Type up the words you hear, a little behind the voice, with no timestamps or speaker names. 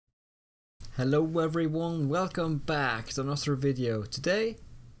Hello everyone, welcome back to another video. Today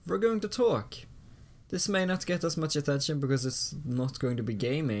we're going to talk. This may not get as much attention because it's not going to be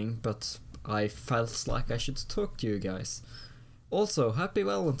gaming, but I felt like I should talk to you guys. Also, happy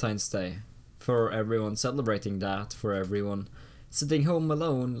Valentine's Day for everyone celebrating that, for everyone sitting home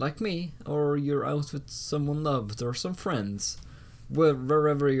alone like me, or you're out with someone loved or some friends.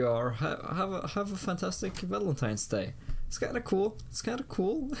 Wherever you are, have a fantastic Valentine's Day. It's kind of cool. It's kind of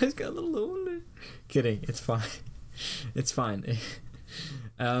cool. It's kind of lonely. Kidding. It's fine. It's fine.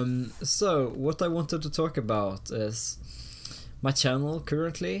 So what I wanted to talk about is my channel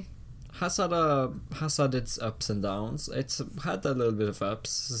currently has had its ups and downs. It's had a little bit of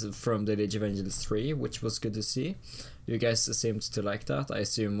ups from the League of Legends 3, which was good to see. You guys seemed to like that. I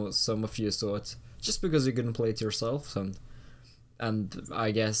assume some of you saw it just because you couldn't play it yourself, and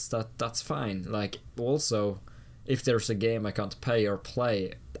I guess that's fine. Like, also, if there's a game I can't pay or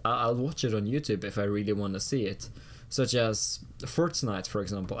play, I'll watch it on YouTube if I really want to see it. Such as Fortnite, for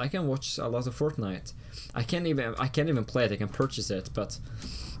example. I can watch a lot of Fortnite. I can't even play it. I can purchase it, but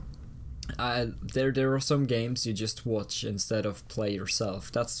there are some games you just watch instead of play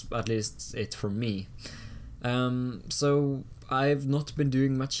yourself. That's at least it for me. So I've not been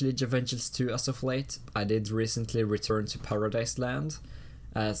doing much League of Legends 2 as of late. I did recently return to Paradise Land,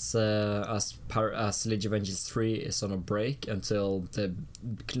 as League of Legends 3 is on a break until the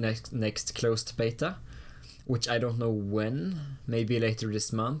next closed beta, which I don't know when, maybe later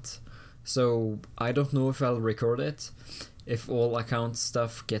this month. So I don't know if I'll record it. If all account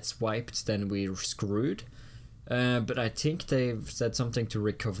stuff gets wiped, then we're screwed. But I think they've said something to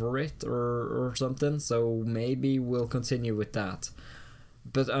recover it or something, so maybe we'll continue with that.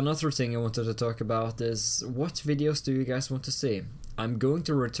 But another thing I wanted to talk about is, what videos do you guys want to see? I'm going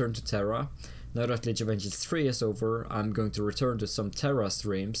to return to Terra. Now that League of Legends 3 is over, I'm going to return to some Terra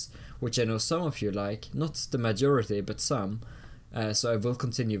streams, which I know some of you like, not the majority, but some. So I will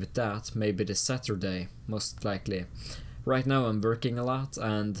continue with that, maybe this Saturday, most likely. Right now I'm working a lot,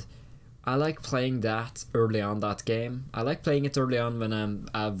 and I like playing that early on, that game. I like playing it early on when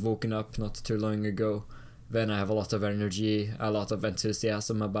I've woken up not too long ago, when I have a lot of energy, a lot of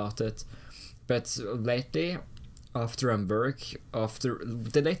enthusiasm about it. But lately, after I'm work,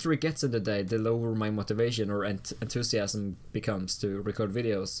 the later it gets in the day, the lower my motivation or enthusiasm becomes to record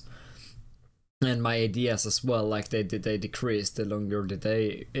videos. And my ideas as well, like they decrease the longer the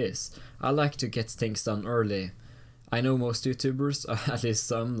day is. I like to get things done early. I know most YouTubers, at least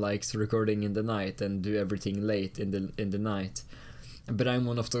some, likes recording in the night and do everything late in the night. But I'm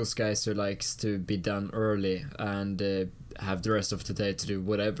one of those guys who likes to be done early and have the rest of the day to do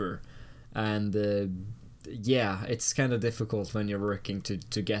whatever. And yeah, it's kind of difficult when you're working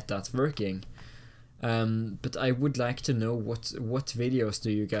to get that working. But I would like to know what videos do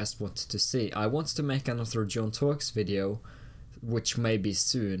you guys want to see. I want to make another John Talks video, which may be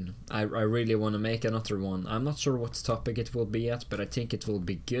soon. I really want to make another one. I'm not sure what topic it will be yet, but I think it will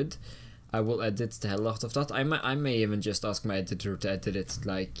be good. I will edit the hell out of that. I may even just ask my editor to edit it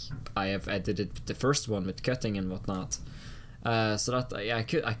like I have edited the first one with cutting and whatnot. So that I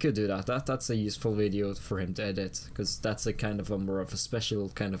could do that. That's a useful video for him to edit, because that's a kind of a more of a special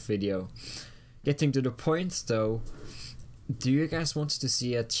kind of video. Getting to the point though, do you guys want to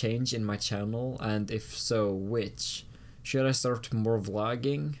see a change in my channel, and if so, which? Should I start more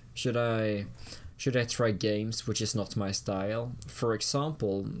vlogging? Should I try games which is not my style? For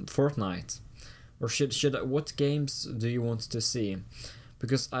example, Fortnite. Or what games do you want to see?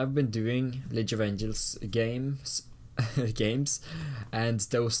 Because I've been doing League of Legends games and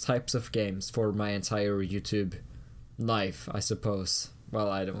those types of games for my entire YouTube life, I suppose.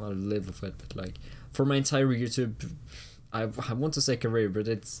 Well, I don't want to live with it, but like for my entire YouTube, I want to say career, but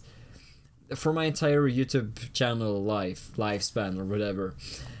it's for my entire YouTube channel lifespan or whatever.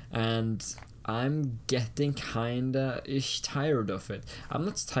 And I'm getting kinda tired of it. I'm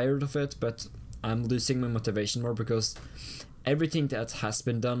not tired of it, but I'm losing my motivation more, because everything that has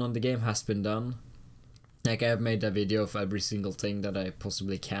been done on the game has been done. Like, I have made a video of every single thing that I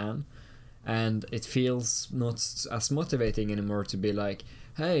possibly can, and it feels not as motivating anymore to be like,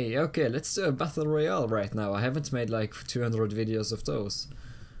 hey, okay, let's do a battle royale right now. I haven't made like 200 videos of those.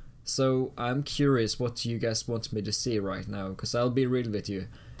 So I'm curious what you guys want me to see right now, because I'll be real with you.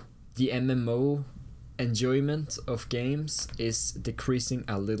 The MMO enjoyment of games is decreasing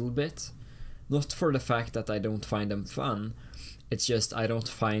a little bit. Not for the fact that I don't find them fun, it's just I don't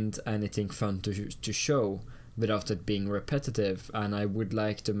find anything fun to show without it being repetitive, and I would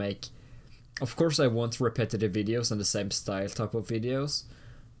like to make... Of course I want repetitive videos and the same style type of videos,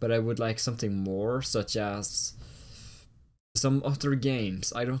 but I would like something more, such as some other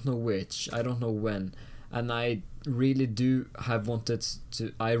games. I don't know which, I don't know when, and I really have wanted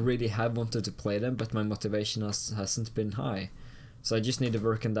to play them, but my motivation hasn't been high. So I just need to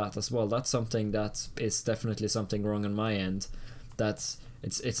work on that as well. That's something that is definitely something wrong on my end. That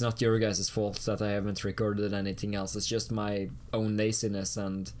it's not your guys' fault that I haven't recorded anything else. It's just my own laziness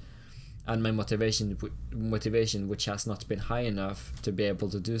and my motivation, which has not been high enough to be able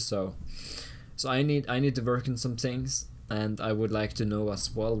to do so. So I need to work on some things, and I would like to know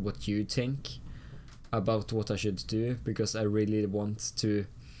as well what you think about what I should do, because I really want to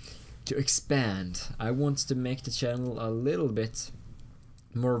expand. I want to make the channel a little bit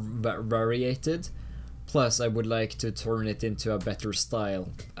more variated. Plus, I would like to turn it into a better style,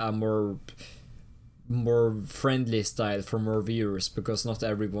 a more friendly style for more viewers, because not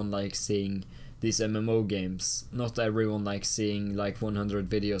everyone likes seeing these MMO games. Not everyone likes seeing like 100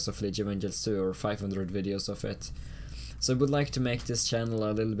 videos of League of Legends 2 or 500 videos of it. So I would like to make this channel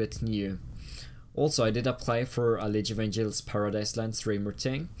a little bit new. Also, I did apply for a League of Legends Paradise Land streamer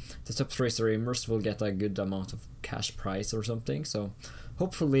thing. The top 3 streamers will get a good amount of cash prize or something, so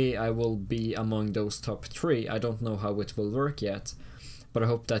hopefully I will be among those top 3. I don't know how it will work yet, but I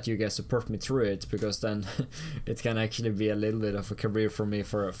hope that you guys support me through it, because then it can actually be a little bit of a career for me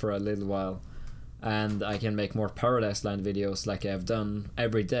for a little while. And I can make more Paradise Land videos like I have done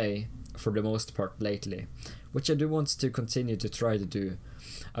every day for the most part lately, which I do want to continue to try to do.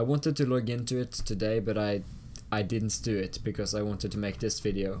 I wanted to log into it today, but I didn't do it because I wanted to make this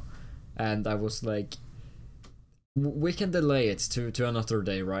video, and I was like, we can delay it to another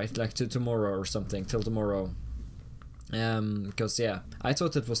day, right? Like to tomorrow or something, till tomorrow. Because yeah, I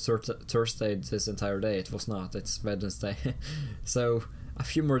thought it was Thursday this entire day. It was not. It's Wednesday. So a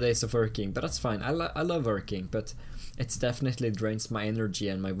few more days of working, but that's fine. I love working, but it definitely drains my energy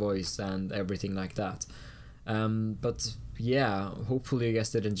and my voice and everything like that. But yeah, hopefully you guys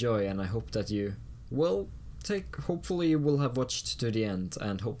did enjoy, and I hope that you will hopefully you will have watched to the end,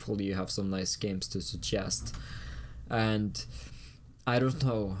 and hopefully you have some nice games to suggest. And I don't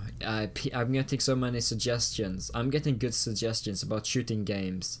know, I'm getting so many suggestions. I'm getting good suggestions about shooting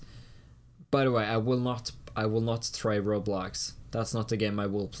games. By the way, I will not try Roblox. That's not a game I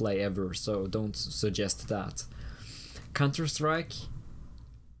will play ever, so don't suggest that. Counter-Strike,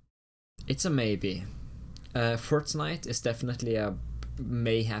 it's a maybe. Fortnite is definitely a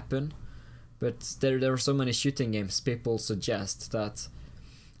may happen, but there are so many shooting games people suggest that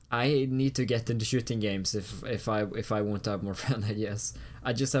I need to get into shooting games if I want to have more fun, I guess.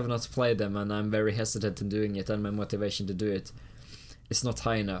 I just have not played them, and I'm very hesitant in doing it, and my motivation to do it is not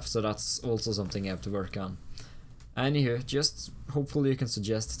high enough, so that's also something I have to work on. Anywho, just hopefully you can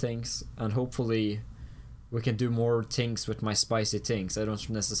suggest things, and hopefully we can do more things with my spicy things. I don't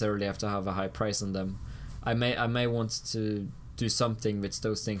necessarily have to have a high price on them. I may want to do something with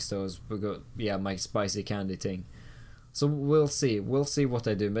those things, yeah, my spicy candy thing. So we'll see what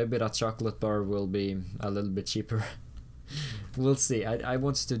I do. Maybe that chocolate bar will be a little bit cheaper. We'll see. I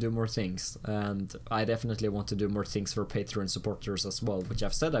want to do more things, and I definitely want to do more things for Patreon supporters as well, which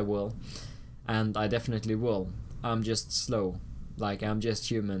I've said I will, and I definitely will. I'm just slow, like I'm just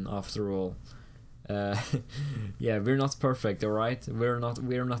human after all. Yeah, we're not perfect, alright? We're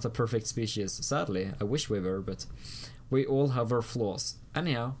not a perfect species, sadly. I wish we were, but we all have our flaws.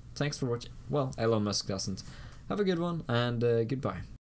 Anyhow, thanks for watching. Well, Elon Musk doesn't. Have a good one, and goodbye.